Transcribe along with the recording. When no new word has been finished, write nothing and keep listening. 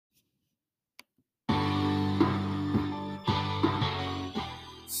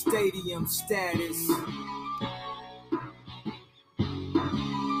stadium status.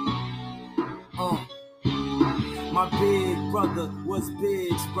 My big brother was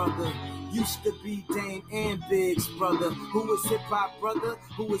Big's brother. Used to be Dame and Big's brother. Who was hip-hop brother?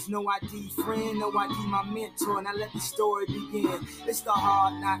 Who was no ID friend? No ID my mentor. Now let the story begin. It's the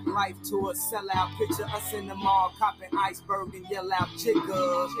hard knock life tour. Sellout picture us in the mall. Copping iceberg and yell out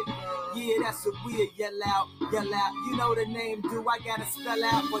jigger. Yeah, that's what we'll yell out. Yell out. You know the name, do I gotta spell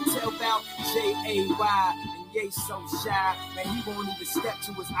out or tell about J-A-Y. Yay, so shy, man, he won't even step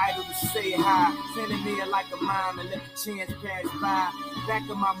to his idol to say hi. Standing there like a mime and let the chance pass by. Back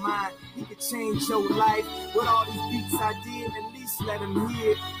of my mind, he could change your life. With all these beats I did, at least let him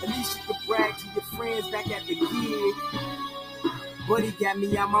hear. At least you could brag to your friends back at the gig. But he got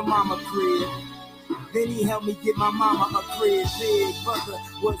me out my mama crib. Then he helped me get my mama a crib. Big brother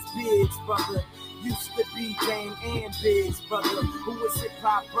was Big's brother. Used to be Dame and Big's brother. Who was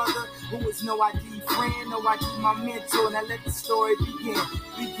hip-hop brother? Who was no ID friend? No ID my mentor. Now let the story begin.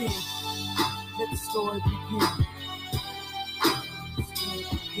 Let the story begin.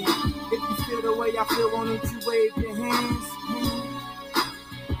 If you feel the way I feel, why don't you wave your hands?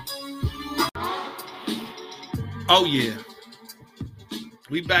 Oh yeah,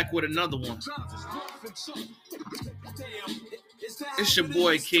 we back with another one. It's your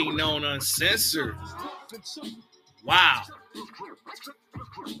boy Kingknown Uncensored. Wow.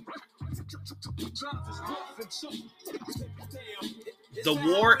 The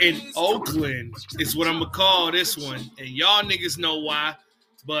war in Oakland is what I'm going to call this one. And y'all niggas know why.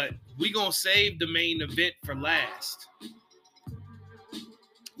 But we going to save the main event for last.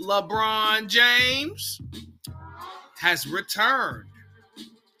 LeBron James has returned.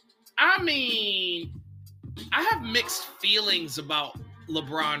 I mean, I have mixed feelings about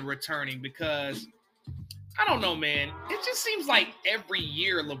LeBron returning because, I don't know, man. It just seems like every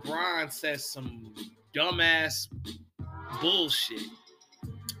year LeBron says some dumbass bullshit.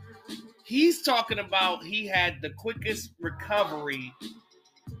 He's talking about he had the quickest recovery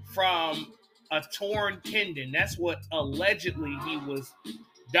from a torn tendon. That's what allegedly he was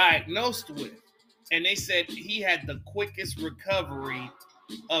diagnosed with. And they said he had the quickest recovery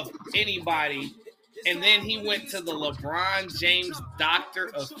of anybody. And then he went to the LeBron James doctor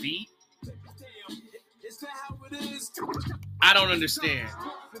of feet. I don't understand.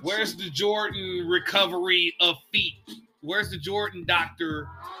 Where's the Jordan recovery of feet? Where's the Jordan doctor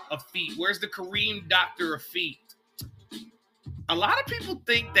of feet? Where's the Kareem doctor of feet? A lot of people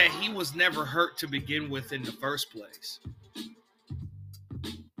think that he was never hurt to begin with in the first place.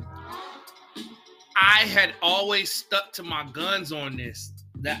 I had always stuck to my guns on this,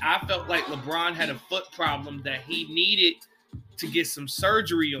 that I felt like LeBron had a foot problem that he needed to get some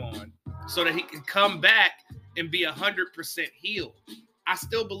surgery on so that he could come back and be 100% healed. I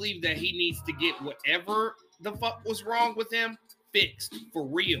still believe that he needs to get whatever the fuck was wrong with him fixed for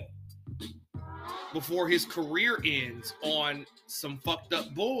real before his career ends on some fucked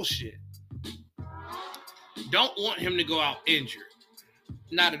up bullshit. Don't want him to go out injured.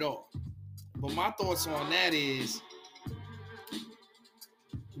 Not at all. But my thoughts on that is,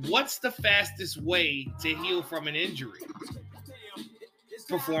 what's the fastest way to heal from an injury?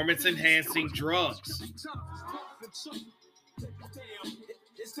 Performance-enhancing drugs.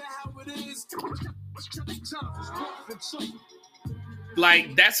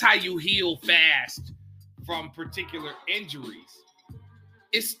 Like, that's how you heal fast from particular injuries.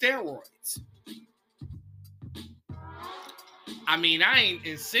 It's steroids. I mean, I ain't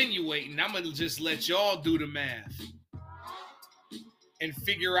insinuating. I'm going to just let y'all do the math and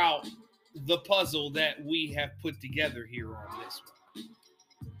figure out the puzzle that we have put together here on this one.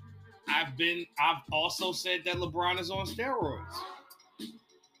 I've also said that LeBron is on steroids.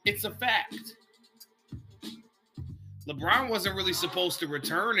 It's a fact. LeBron wasn't really supposed to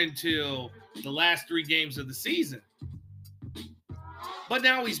return until the last 3 games of the season. But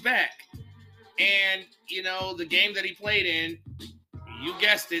now he's back. And, you know, the game that he played in, you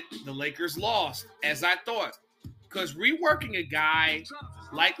guessed it, the Lakers lost, as I thought. Because reworking a guy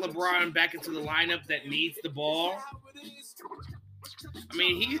like LeBron back into the lineup that needs the ball, I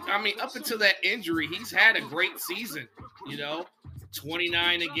mean, up until that injury, he's had a great season, you know,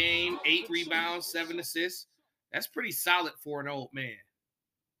 29 a game, 8 rebounds, 7 assists. That's pretty solid for an old man.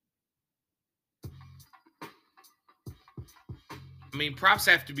 I mean, props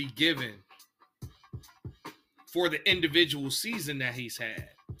have to be given for the individual season that he's had.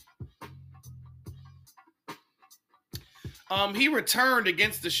 He returned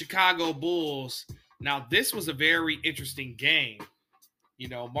against the Chicago Bulls. Now, this was a very interesting game. You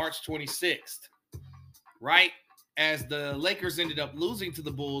know, March 26th, right as the Lakers ended up losing to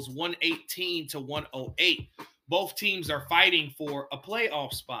the Bulls 118 to 108. Both teams are fighting for a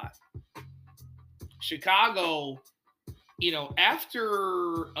playoff spot. Chicago,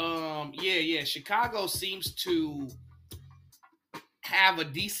 after Chicago seems to have a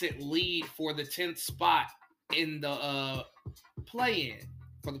decent lead for the 10th spot in the play-in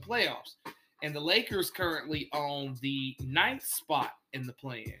for the playoffs. And the Lakers currently own the 9th spot in the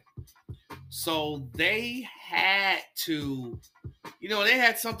play-in. So they had to, they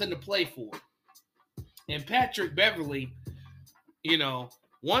had something to play for. And Patrick Beverley,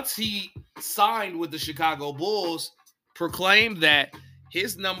 once he signed with the Chicago Bulls, proclaimed that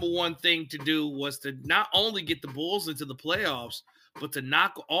his number one thing to do was to not only get the Bulls into the playoffs, but to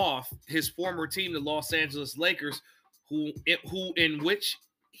knock off his former team, the Los Angeles Lakers, who in which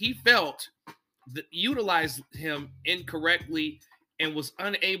he felt that utilized him incorrectly and was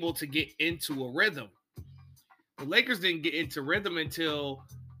unable to get into a rhythm. The Lakers didn't get into rhythm until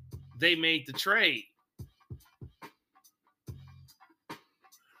they made the trade.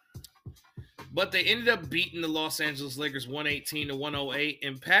 But they ended up beating the Los Angeles Lakers 118 to 108,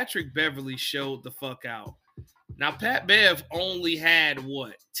 and Patrick Beverley showed the fuck out. Now, Pat Bev only had,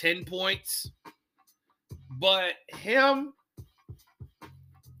 10 points? But him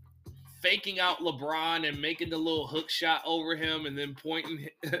faking out LeBron and making the little hook shot over him and then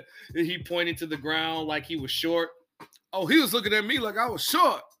he pointed to the ground like he was short. Oh, he was looking at me like I was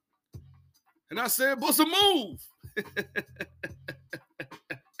short. And I said, bust a move.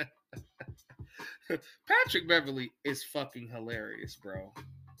 Patrick Beverley is fucking hilarious, bro.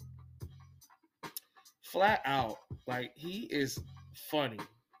 Flat out. Like, he is funny.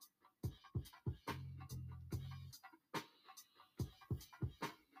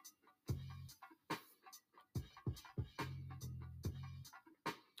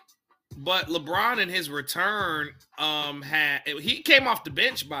 But LeBron in his return he came off the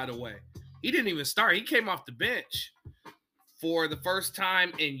bench, by the way. He didn't even start. He came off the bench for the first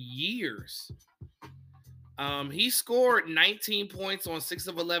time in years. He scored 19 points on 6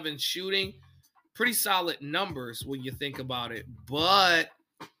 of 11 shooting. Pretty solid numbers when you think about it. But,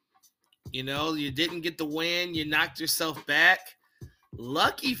 you didn't get the win. You knocked yourself back.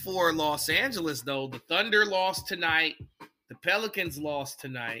 Lucky for Los Angeles, though, the Thunder lost tonight. The Pelicans lost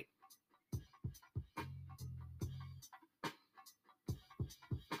tonight.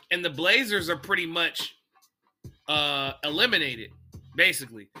 And the Blazers are pretty much eliminated,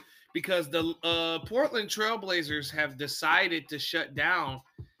 basically, because the Portland Trailblazers have decided to shut down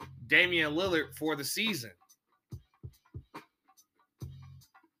Damian Lillard for the season.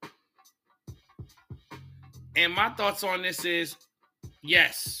 And my thoughts on this is,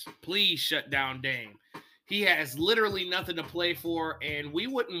 yes, please shut down Dame. He has literally nothing to play for, and we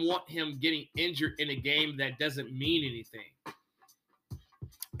wouldn't want him getting injured in a game that doesn't mean anything.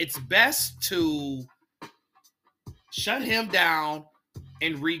 It's best to shut him down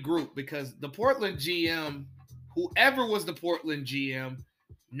and regroup, because the Portland GM, whoever was the Portland GM,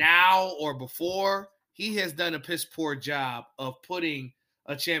 now or before, he has done a piss poor job of putting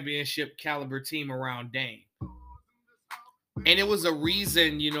a championship caliber team around Dame. And it was a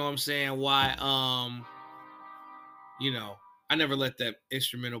reason, why, I never let that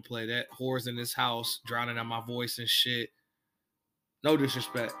instrumental play. That whore's in this house, drowning out my voice and shit. No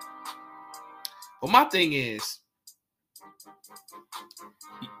disrespect. But my thing is,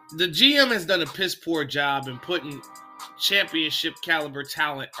 the GM has done a piss poor job in putting championship caliber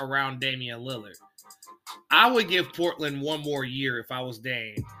talent around Damian Lillard. I would give Portland one more year if I was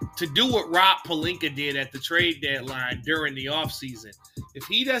Dame to do what Rob Pelinka did at the trade deadline during the offseason.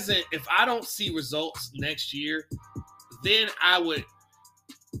 If I don't see results next year, then I would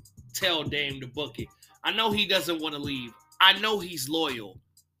tell Dame to book it. I know he doesn't want to leave. I know he's loyal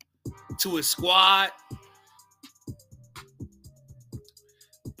to his squad,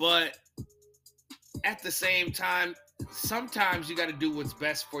 but at the same time, sometimes you got to do what's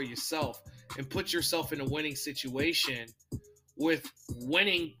best for yourself and put yourself in a winning situation with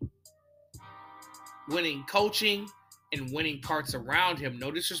winning coaching and winning parts around him. No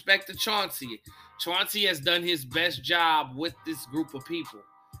disrespect to Chauncey. Chauncey has done his best job with this group of people.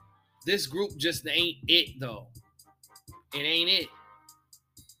 This group just ain't it, though. It ain't it.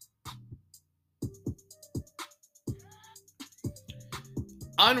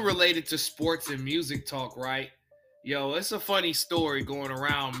 Unrelated to sports and music talk, right? Yo, it's a funny story going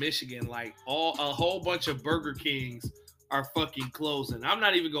around Michigan. Like, a whole bunch of Burger Kings are fucking closing. I'm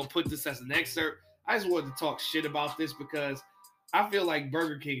not even going to put this as an excerpt. I just wanted to talk shit about this because I feel like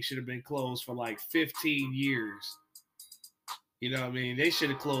Burger King should have been closed for like 15 years. You know what I mean? They should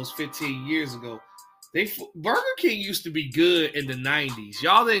have closed 15 years ago. Burger King used to be good in the 90s.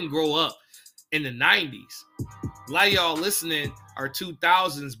 Y'all didn't grow up in the 90s. A lot of y'all listening are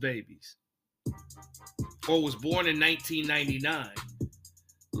 2000s babies or was born in 1999.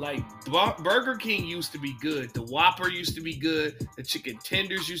 Like, Burger King used to be good. The Whopper used to be good. The chicken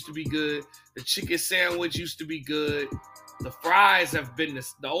tenders used to be good. The chicken sandwich used to be good. The fries have been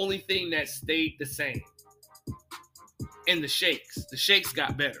the only thing that stayed the same. And the shakes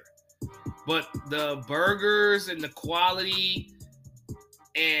got better. But the burgers and the quality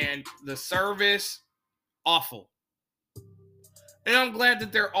and the service, awful. And I'm glad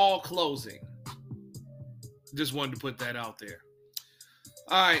that they're all closing. Just wanted to put that out there.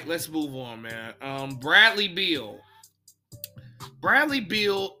 All right, let's move on, man. Bradley Beal. Bradley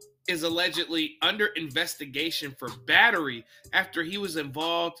Beal is allegedly under investigation for battery after he was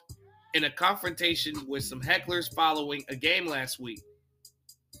involved in a confrontation with some hecklers following a game last week.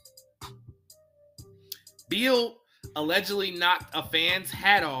 Beal allegedly knocked a fan's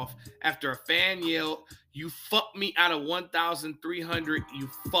hat off after a fan yelled, "You fuck me out of 1,300, you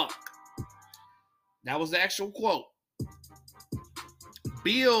fuck." That was the actual quote.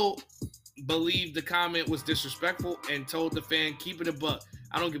 Beal believed the comment was disrespectful and told the fan, "Keep it a buck.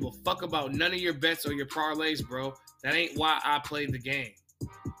 I don't give a fuck about none of your bets or your parlays, bro. That ain't why I played the game."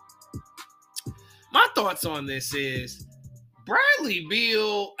 My thoughts on this is, Bradley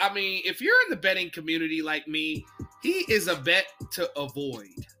Beal, I mean, if you're in the betting community like me, he is a bet to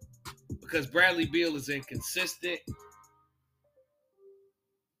avoid because Bradley Beal is inconsistent.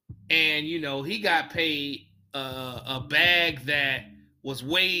 And, you know, he got paid a bag that was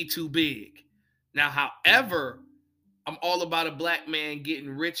way too big. Now, however, I'm all about a black man getting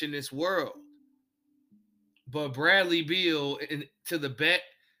rich in this world. But Bradley Beal, to the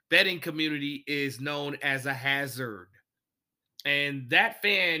betting community, is known as a hazard. And that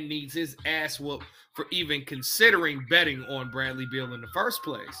fan needs his ass whooped for even considering betting on Bradley Beal in the first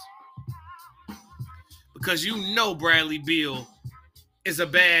place. Because you know Bradley Beal is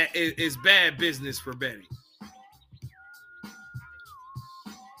bad business for betting.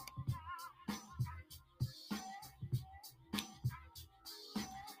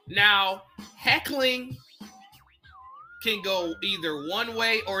 Now, heckling can go either one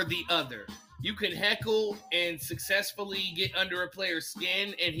way or the other. You can heckle and successfully get under a player's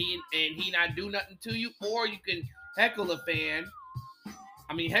skin and he not do nothing to you, or you can heckle a player,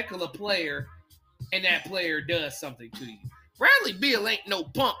 and that player does something to you. Bradley Beal ain't no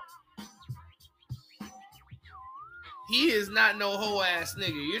punk. He is not no hoe ass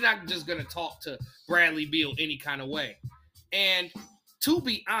nigga. You're not just gonna talk to Bradley Beal any kind of way. And to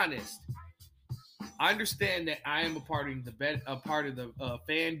be honest, I understand that I am a part of the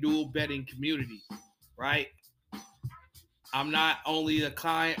FanDuel betting community, right? I'm not only a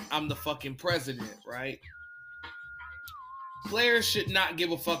client, I'm the fucking president, right? Players should not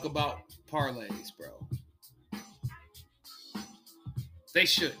give a fuck about parlays, bro. They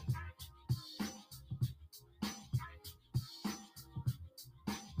should.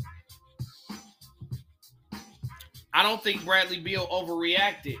 I don't think Bradley Beal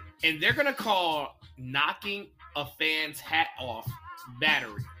overreacted, and they're gonna call knocking a fan's hat off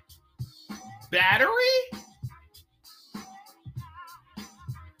battery. Battery?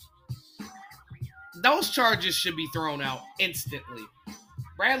 Those charges should be thrown out instantly.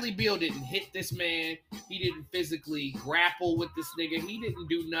 Bradley Beal didn't hit this man. He didn't physically grapple with this nigga. He didn't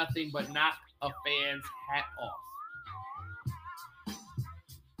do nothing but knock a fan's hat off.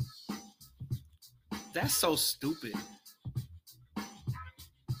 That's so stupid.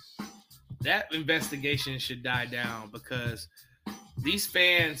 That investigation should die down because these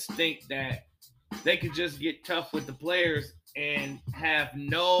fans think that they could just get tough with the players and have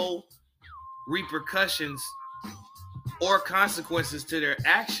no repercussions or consequences to their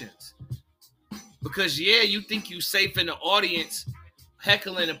actions. Because, yeah, you think you safe in the audience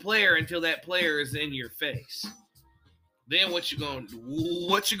heckling a player until that player is in your face. Then what you gonna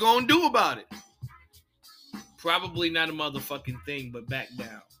do about it? Probably not a motherfucking thing, but back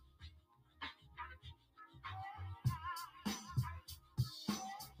down.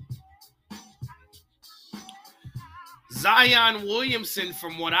 Zion Williamson,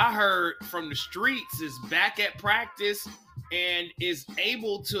 from what I heard from the streets, is back at practice and is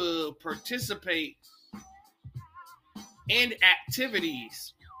able to participate in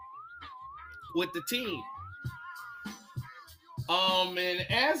activities with the team. And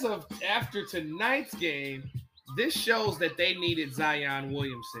as of after tonight's game, this shows that they needed Zion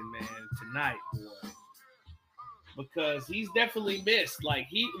Williamson, man, tonight, boy. Because he's definitely missed. Like,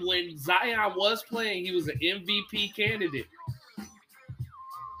 when Zion was playing, he was an MVP candidate.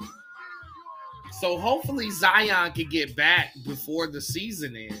 So hopefully Zion can get back before the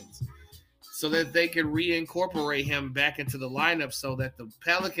season ends so that they can reincorporate him back into the lineup so that the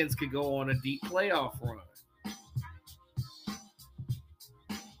Pelicans could go on a deep playoff run.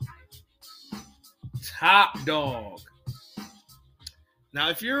 Top Dog. Now,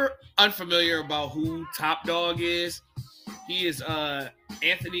 if you're unfamiliar about who Top Dog is, he is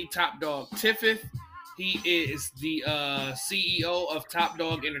Anthony Top Dog Tiffith. He is the CEO of Top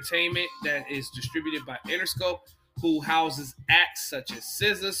Dog Entertainment that is distributed by Interscope, who houses acts such as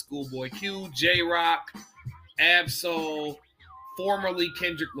SZA, Schoolboy Q, J-Rock, Ab-Soul, formerly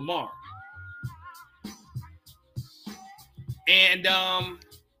Kendrick Lamar. And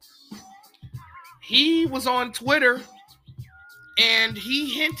he was on Twitter and he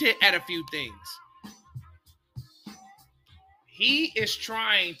hinted at a few things. He is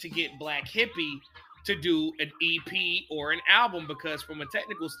trying to get Black Hippie to do an EP or an album because from a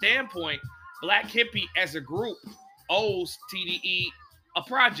technical standpoint, Black Hippie as a group owes TDE a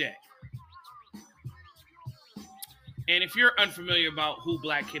project. And if you're unfamiliar about who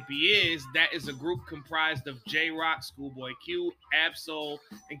Black Hippie is, that is a group comprised of J-Rock, Schoolboy Q, Ab-Soul,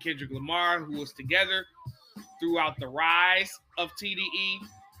 and Kendrick Lamar, who was together throughout the rise of TDE,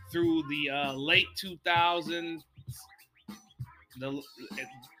 through the late 2000s,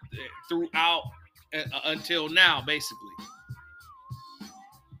 throughout until now, basically.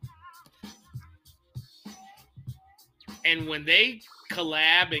 And when they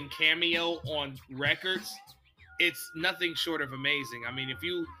collab and cameo on records, it's nothing short of amazing. I mean, if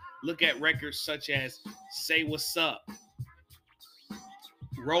you look at records such as Say What's Up,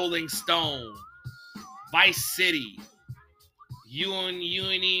 Rolling Stone, Vice City, You Ain't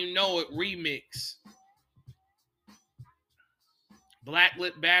Even Know It remix, Black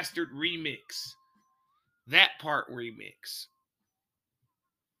Lip Bastard remix, That Part remix.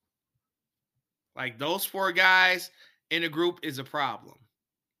 Like, those four guys in a group is a problem.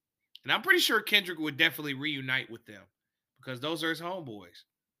 And I'm pretty sure Kendrick would definitely reunite with them because those are his homeboys.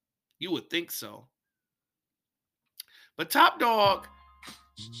 You would think so. But Top Dog,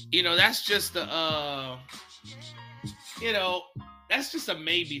 that's just that's just a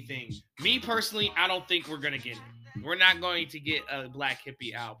maybe thing. Me personally, I don't think we're going to get it. We're not going to get a Black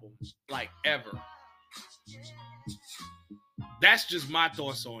Hippie album, like, ever. That's just my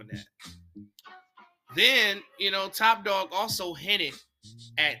thoughts on that. Then, Top Dog also hinted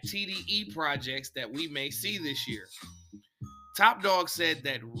at TDE projects that we may see this year. Top Dog said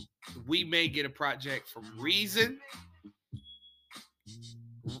that we may get a project from Reason,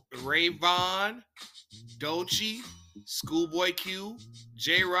 Rayvon, Doechii, Schoolboy Q,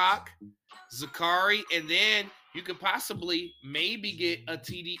 J-Rock, Zakari, and then you could possibly maybe get a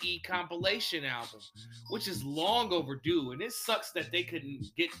TDE compilation album, which is long overdue. And it sucks that they couldn't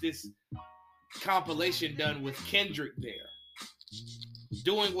get this compilation done with Kendrick there,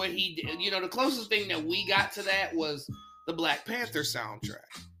 doing what he did. The closest thing that we got to that was the Black Panther soundtrack.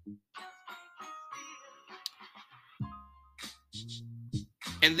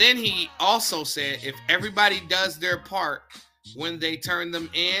 And then he also said, if everybody does their part when they turn them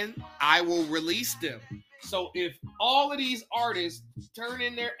in, I will release them. So if all of these artists turn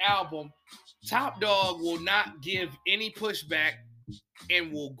in their album, Top Dog will not give any pushback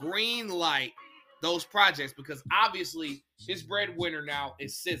and will green light those projects, because obviously his breadwinner now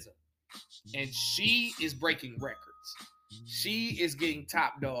is SZA, and she is breaking records. She is getting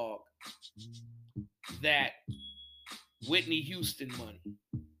Top Dog that Whitney Houston money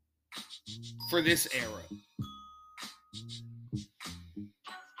for this era.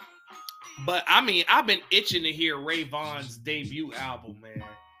 But I mean, I've been itching to hear Rayvon's debut album, man.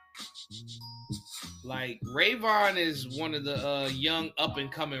 Like, Rayvon is one of the young up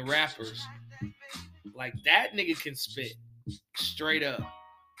and coming rappers. Like, that nigga can spit straight up.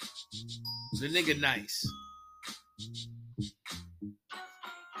 The nigga nice.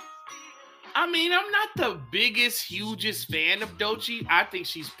 I mean, I'm not the biggest, hugest fan of Doechii. I think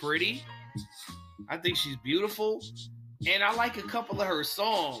she's pretty. I think she's beautiful. And I like a couple of her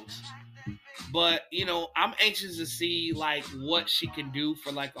songs. But, I'm anxious to see, like, what she can do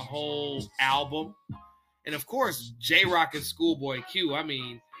for, like, a whole album. And, of course, J-Rock and Schoolboy Q, I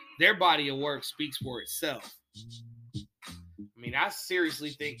mean, their body of work speaks for itself. I mean, I seriously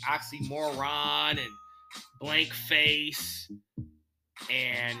think Oxymoron and Blank Face,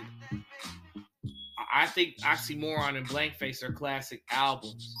 and I think Oxymoron and Blank Face are classic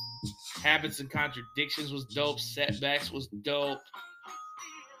albums. Habits and Contradictions was dope. Setbacks was dope.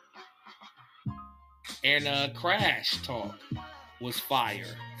 And Crash Talk was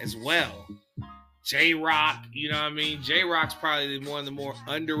fire as well. J-Rock, J-Rock's probably one of the more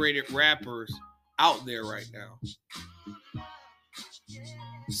underrated rappers out there right now.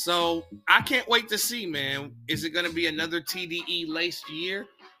 So I can't wait to see, man. Is it going to be another TDE laced year?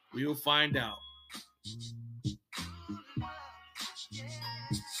 We will find out.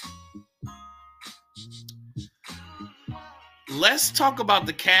 Let's talk about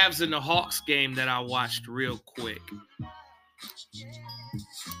the Cavs and the Hawks game that I watched real quick.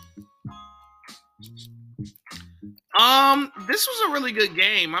 This was a really good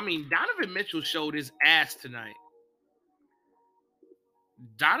game. I mean, Donovan Mitchell showed his ass tonight.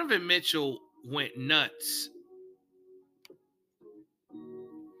 Donovan Mitchell went nuts.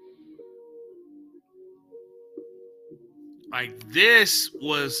 Like, this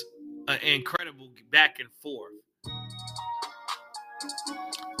was an incredible back and forth.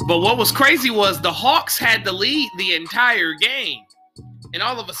 But what was crazy was the Hawks had the lead the entire game. And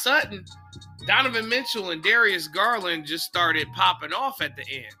all of a sudden, Donovan Mitchell and Darius Garland just started popping off at the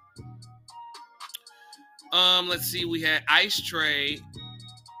end. Let's see. We had Ice Tray.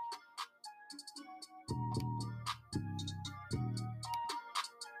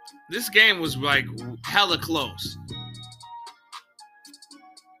 This game was like hella close.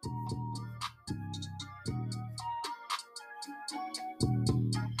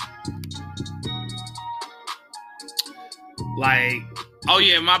 Like, oh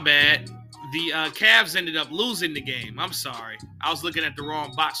yeah, my bad. The Cavs ended up losing the game. I'm sorry. I was looking at the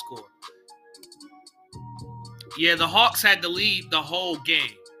wrong box score. Yeah, the Hawks had the lead the whole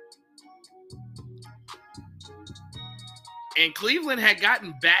game. And Cleveland had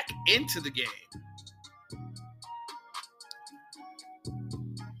gotten back into the game.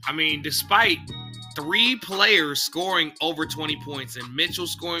 I mean, despite 3 players scoring over 20 points and Mitchell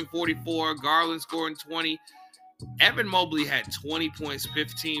scoring 44, Garland scoring 20, Evan Mobley had 20 points,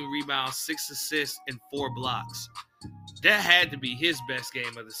 15 rebounds, 6 assists, and 4 blocks. That had to be his best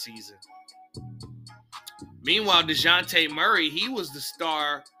game of the season. Meanwhile, DeJounte Murray, he was the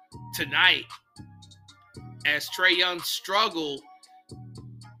star tonight as Trae Young struggled,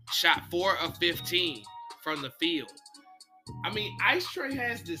 shot 4 of 15 from the field. I mean, Ice Trae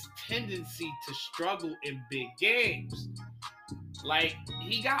has this tendency to struggle in big games. Like,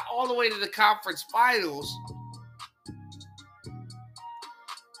 he got all the way to the conference finals,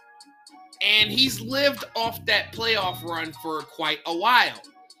 and he's lived off that playoff run for quite a while.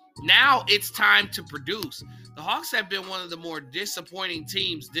 Now it's time to produce. The Hawks have been one of the more disappointing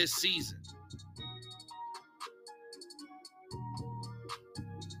teams this season.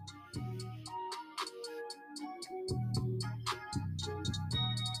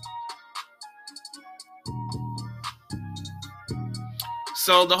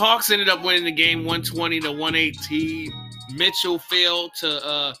 So the Hawks ended up winning the game 120-118. Mitchell failed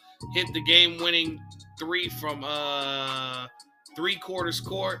to hit the game-winning 3 from three-quarters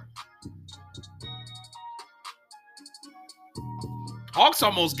court. Hawks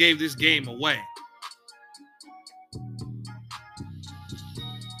almost gave this game away.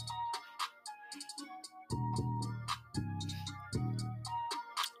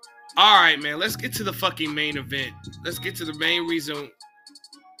 All right, man, let's get to the fucking main event. Let's get to the main reason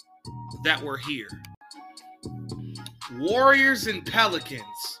that we're here. Warriors and Pelicans.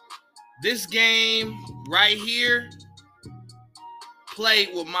 This game right here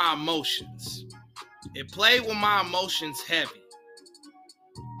played with my emotions. It played with my emotions heavy.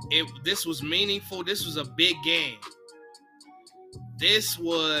 This was meaningful. This was a big game. This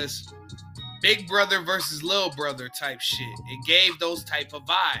was big brother versus little brother type shit. It gave those type of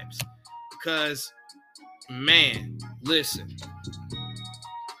vibes. Because, man, listen.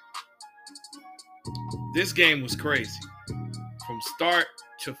 This game was crazy. From start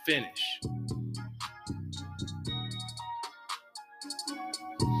to finish.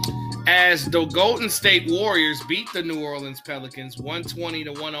 As the Golden State Warriors beat the New Orleans Pelicans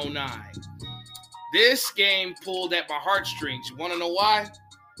 120-109. This game pulled at my heartstrings. You want to know why?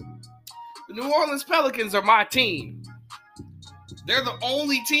 The New Orleans Pelicans are my team. They're the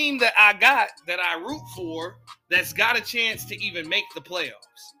only team that I got, that I root for, that's got a chance to even make the playoffs.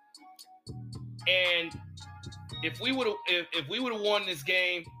 And if we would have won this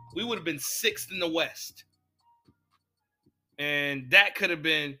game, we would have been 6th in the West. And that could have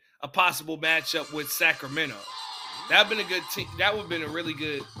been a possible matchup with Sacramento. That would have been a good team. That would have been a really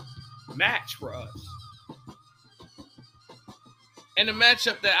good match for us. And a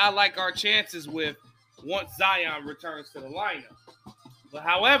matchup that I like our chances with once Zion returns to the lineup. But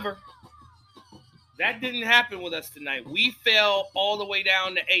however, that didn't happen with us tonight. We fell all the way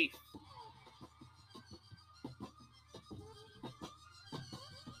down to 8th.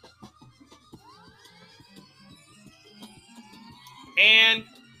 And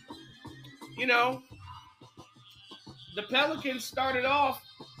the Pelicans started off,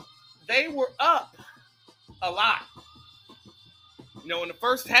 they were up a lot. In the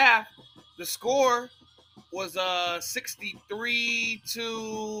first half, the score was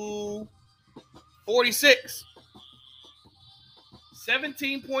 63-46.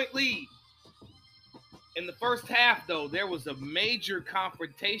 17-point lead. In the first half, though, there was a major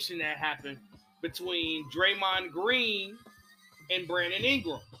confrontation that happened between Draymond Green and Brandon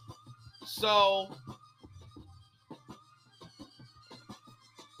Ingram. So,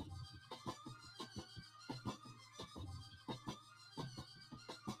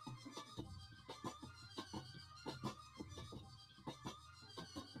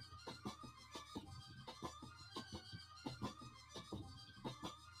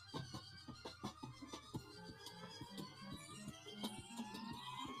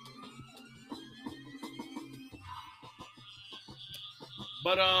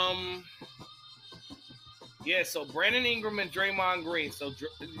 so Brandon Ingram and Draymond Green. So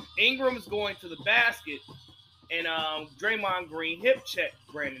Ingram's going to the basket, and Draymond Green hip checked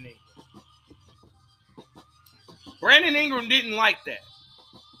Brandon Ingram. Brandon Ingram didn't like that.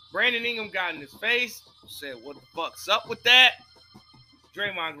 Brandon Ingram got in his face, said, "What the fuck's up with that?"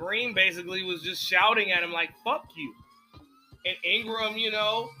 Draymond Green basically was just shouting at him like, "Fuck you." And Ingram,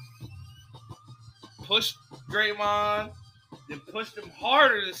 pushed Draymond, then pushed him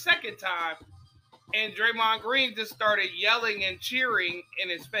harder the second time. And Draymond Green just started yelling and cheering in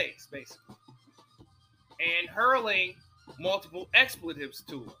his face, basically. And hurling multiple expletives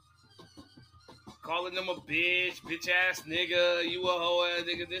to him. Calling him a bitch-ass nigga, you a hoe ass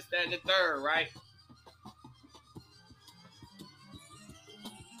nigga, this, that, and the third, right?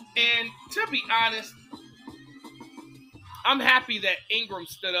 And to be honest, I'm happy that Ingram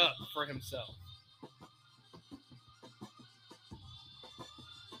stood up for himself.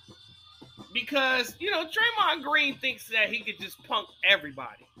 Because, Draymond Green thinks that he could just punk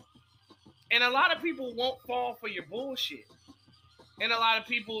everybody. And a lot of people won't fall for your bullshit. And a lot of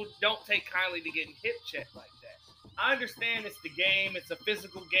people don't take kindly to getting hip checked like that. I understand it's the game. It's a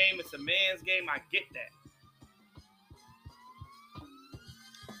physical game. It's a man's game. I get that.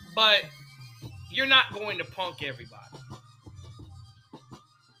 But you're not going to punk everybody.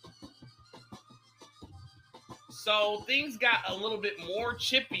 So things got a little bit more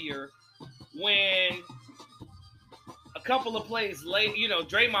chippier when a couple of plays late,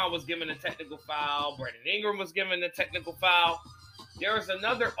 Draymond was given a technical foul. Brandon Ingram was given a technical foul. There was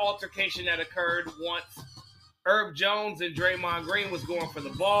another altercation that occurred once Herb Jones and Draymond Green was going for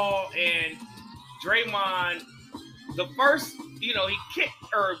the ball. And Draymond, he kicked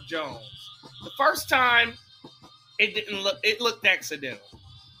Herb Jones. The first time, it looked accidental.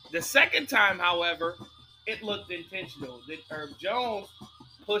 The second time, however, it looked intentional. Then Herb Jones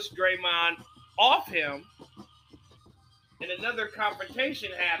pushed Draymond off him, and another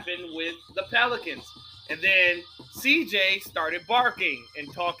confrontation happened with the Pelicans. And then CJ started barking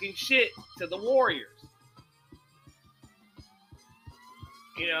and talking shit to the Warriors.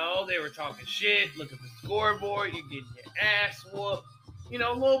 They were talking shit. Look at the scoreboard. You're getting your ass whooped.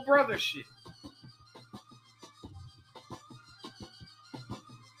 Little brother shit.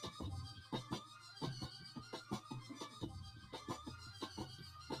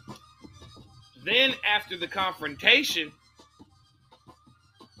 Then after the confrontation,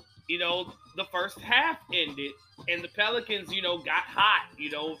 the first half ended and the Pelicans, got hot.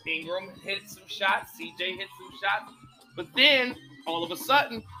 Ingram hit some shots, CJ hit some shots. But then all of a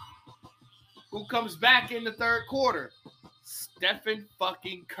sudden, who comes back in the third quarter? Stephen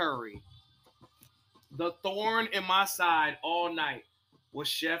fucking Curry. The thorn in my side all night was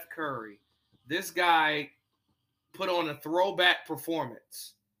Chef Curry. This guy put on a throwback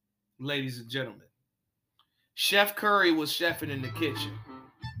performance. Ladies and gentlemen, Chef Curry was chefing in the kitchen.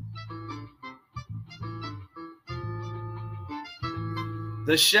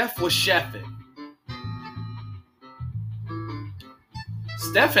 The chef was chefing.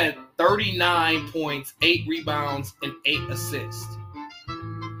 Steph had 39 points, 8 rebounds, and 8 assists.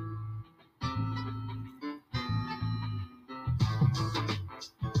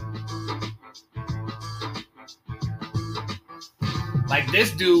 Like, this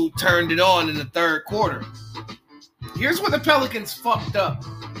dude turned it on in the third quarter. Here's where the Pelicans fucked up.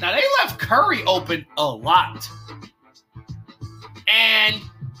 Now, they left Curry open a lot. And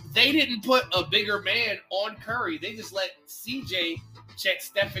they didn't put a bigger man on Curry. They just let CJ check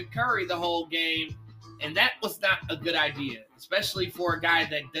Stephen Curry the whole game. And that was not a good idea, especially for a guy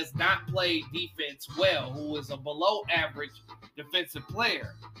that does not play defense well, who is a below average defensive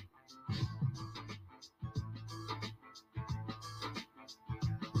player.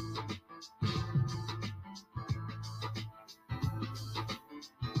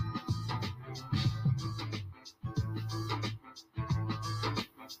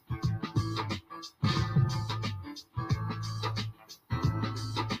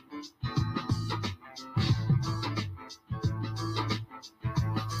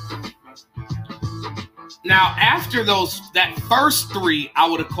 Now, after that first three, I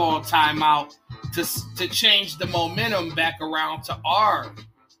would have called timeout to change the momentum back around to our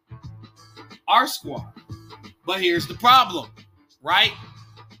squad. But here's the problem, right?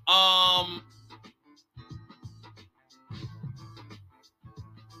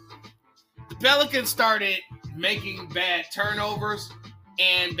 The Pelicans started making bad turnovers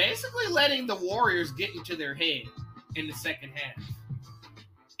and basically letting the Warriors get into their head in the second half.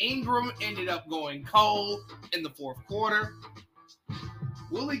 Ingram ended up going cold in the fourth quarter.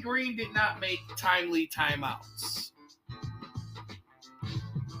 Willie Green did not make timely timeouts.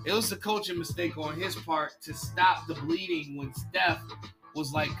 It was a coaching mistake on his part to stop the bleeding when Steph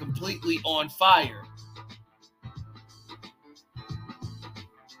was like completely on fire.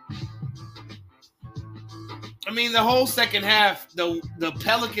 I mean, the whole second half, the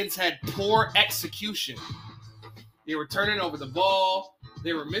Pelicans had poor execution. They were turning over the ball.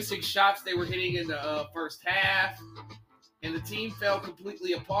 They were missing shots they were hitting in the first half. And the team fell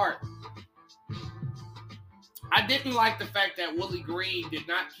completely apart. I didn't like the fact that Willie Green did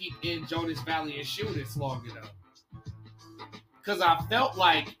not keep in Jonas Valanciunas long enough. Because I felt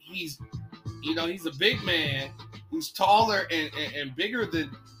like he's a big man who's taller and bigger than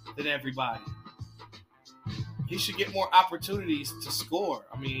everybody. He should get more opportunities to score.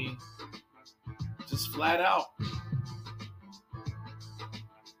 I mean, just flat out.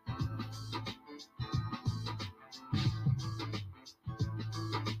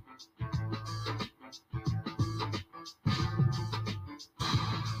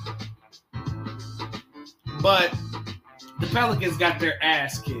 But the Pelicans got their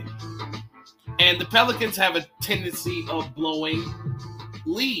ass kicked. And the Pelicans have a tendency of blowing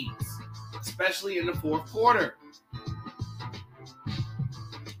leads, especially in the fourth quarter.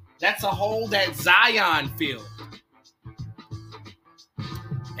 That's a hole that Zion filled.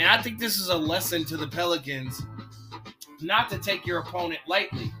 And I think this is a lesson to the Pelicans not to take your opponent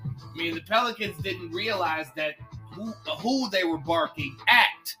lightly. I mean, the Pelicans didn't realize that who they were barking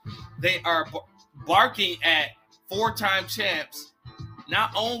at. They are barking at four-time champs,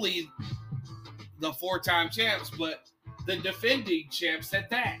 not only the four-time champs, but the defending champs at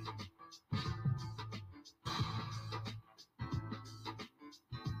that.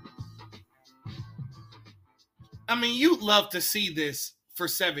 I mean, you'd love to see this for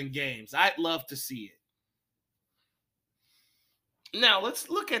 7 games. I'd love to see it. Now, let's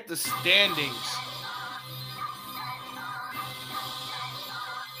look at the standings.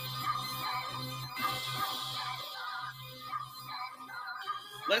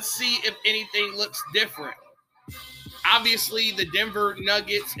 Let's see if anything looks different. Obviously, the Denver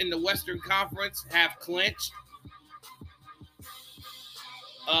Nuggets in the Western Conference have clinched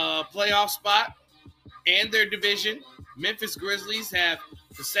a playoff spot and their division. Memphis Grizzlies have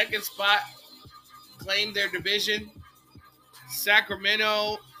the second spot, claimed their division.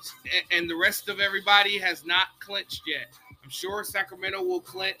 Sacramento and the rest of everybody has not clinched yet. I'm sure Sacramento will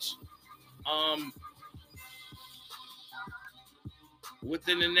clinch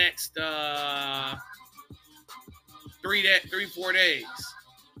within the next 3-4 days.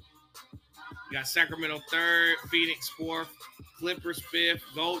 You got Sacramento third, Phoenix fourth, Clippers fifth.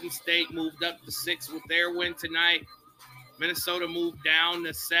 Golden State moved up to 6th with their win tonight. Minnesota moved down to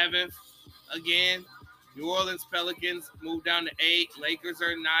 7th again. New Orleans Pelicans moved down to 8th. Lakers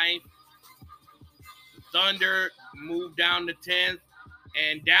are 9th. Thunder moved down to 10th.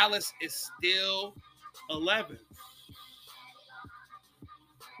 And Dallas is still 11th.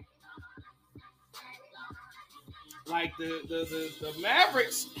 Like the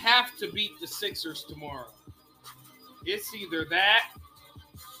Mavericks have to beat the Sixers tomorrow. It's either that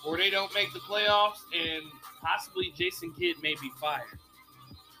or they don't make the playoffs and possibly Jason Kidd may be fired.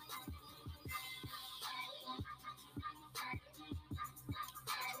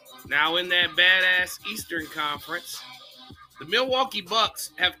 Now in that badass Eastern Conference, the Milwaukee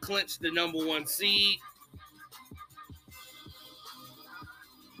Bucks have clinched the number 1 seed.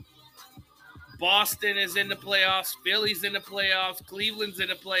 Boston is in the playoffs. Philly's in the playoffs. Cleveland's in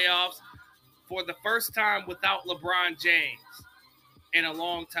the playoffs for the first time without LeBron James in a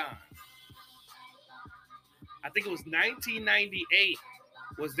long time. I think it was 1998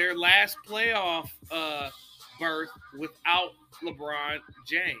 was their last playoff berth without LeBron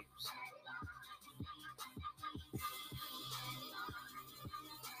James.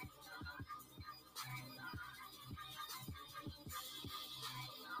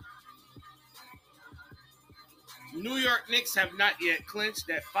 New York Knicks have not yet clinched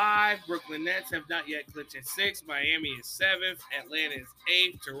at 5. Brooklyn Nets have not yet clinched at 6. Miami is 7th. Atlanta is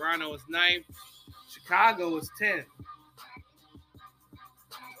 8th. Toronto is 9th. Chicago is 10th.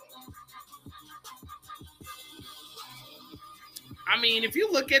 I mean, if you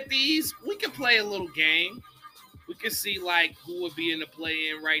look at these, we can play a little game. We can see like who would be in the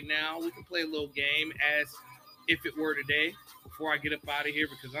play-in right now. We can play a little game as if it were today. Before I get up out of here,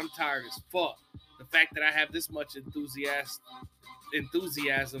 because I'm tired as fuck. The fact that I have this much enthusiasm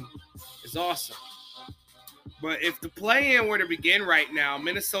is awesome. But if the play-in were to begin right now,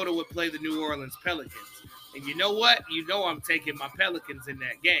 Minnesota would play the New Orleans Pelicans. And you know what? You know I'm taking my Pelicans in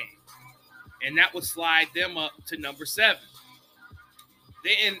that game. And that would slide them up to number 7.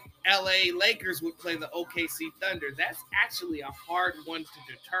 Then LA Lakers would play the OKC Thunder. That's actually a hard one to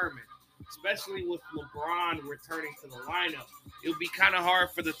determine, especially with LeBron returning to the lineup. It would be kind of hard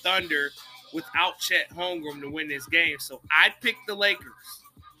for the Thunder without Chet Holmgren to win this game. So I'd pick the Lakers.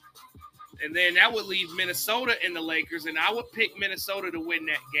 And then that would leave Minnesota in the Lakers, and I would pick Minnesota to win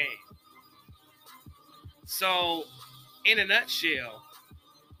that game. So, in a nutshell,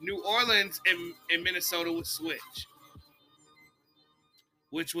 New Orleans and Minnesota would switch,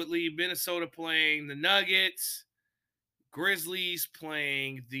 which would leave Minnesota playing the Nuggets, Grizzlies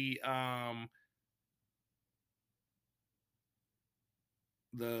playing the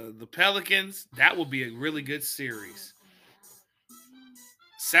Pelicans. That would be a really good series.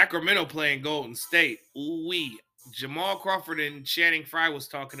 Sacramento playing Golden State. Ooh-wee. Jamal Crawford and Channing Frye was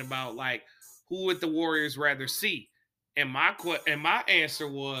talking about, like, who would the Warriors rather see? And my answer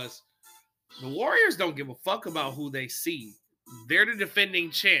was, the Warriors don't give a fuck about who they see. They're the defending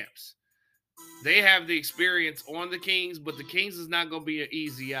champs. They have the experience on the Kings, but the Kings is not going to be an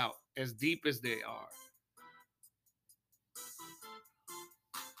easy out, as deep as they are.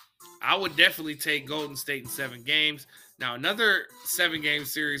 I would definitely take Golden State in 7 games. Now, another 7-game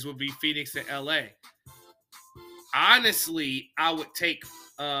series would be Phoenix and LA. Honestly, I would take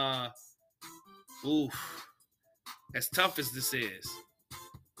as tough as this is,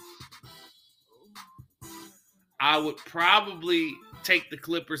 I would probably take the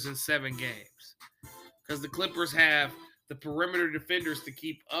Clippers in 7 games. Because the Clippers have the perimeter defenders to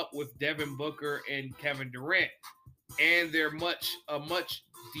keep up with Devin Booker and Kevin Durant. And they're a much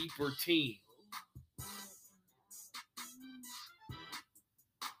deeper team.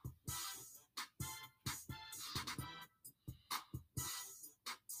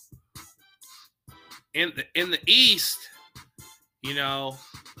 In the East, you know,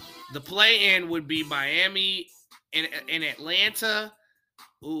 the play-in would be Miami and Atlanta.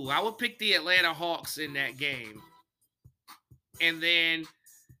 Ooh, I would pick the Atlanta Hawks in that game. And then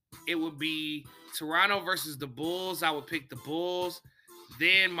it would be Toronto versus the Bulls. I would pick the Bulls.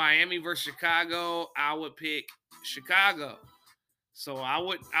 Then Miami versus Chicago. I would pick Chicago. So I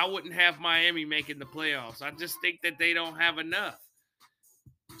wouldn't have Miami making the playoffs. I just think that they don't have enough.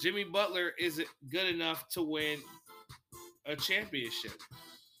 Jimmy Butler isn't good enough to win a championship.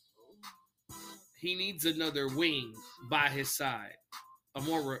 He needs another wing by his side. A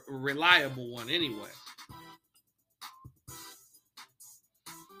more reliable one anyway.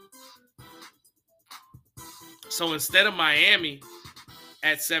 So instead of Miami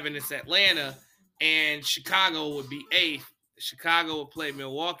at 7, it's Atlanta, and Chicago would be 8th. Chicago would play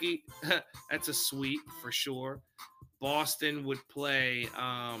Milwaukee. That's a sweep for sure. Boston would play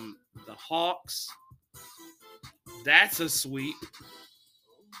the Hawks. That's a sweep.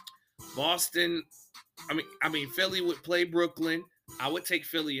 Philly would play Brooklyn. I would take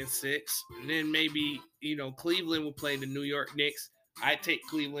Philly in 6. And then maybe, Cleveland would play the New York Knicks. I'd take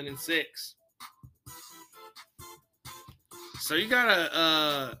Cleveland in 6. So you got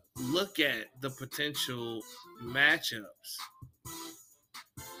to look at the potential matchups.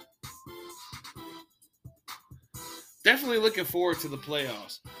 Definitely looking forward to the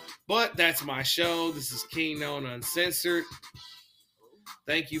playoffs. But that's my show. This is Kingknown Uncensored.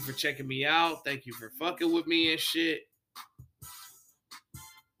 Thank you for checking me out. Thank you for fucking with me and shit.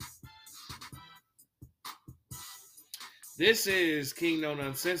 This is Kingknown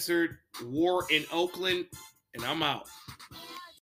Uncensored, War in Oakland, and I'm out.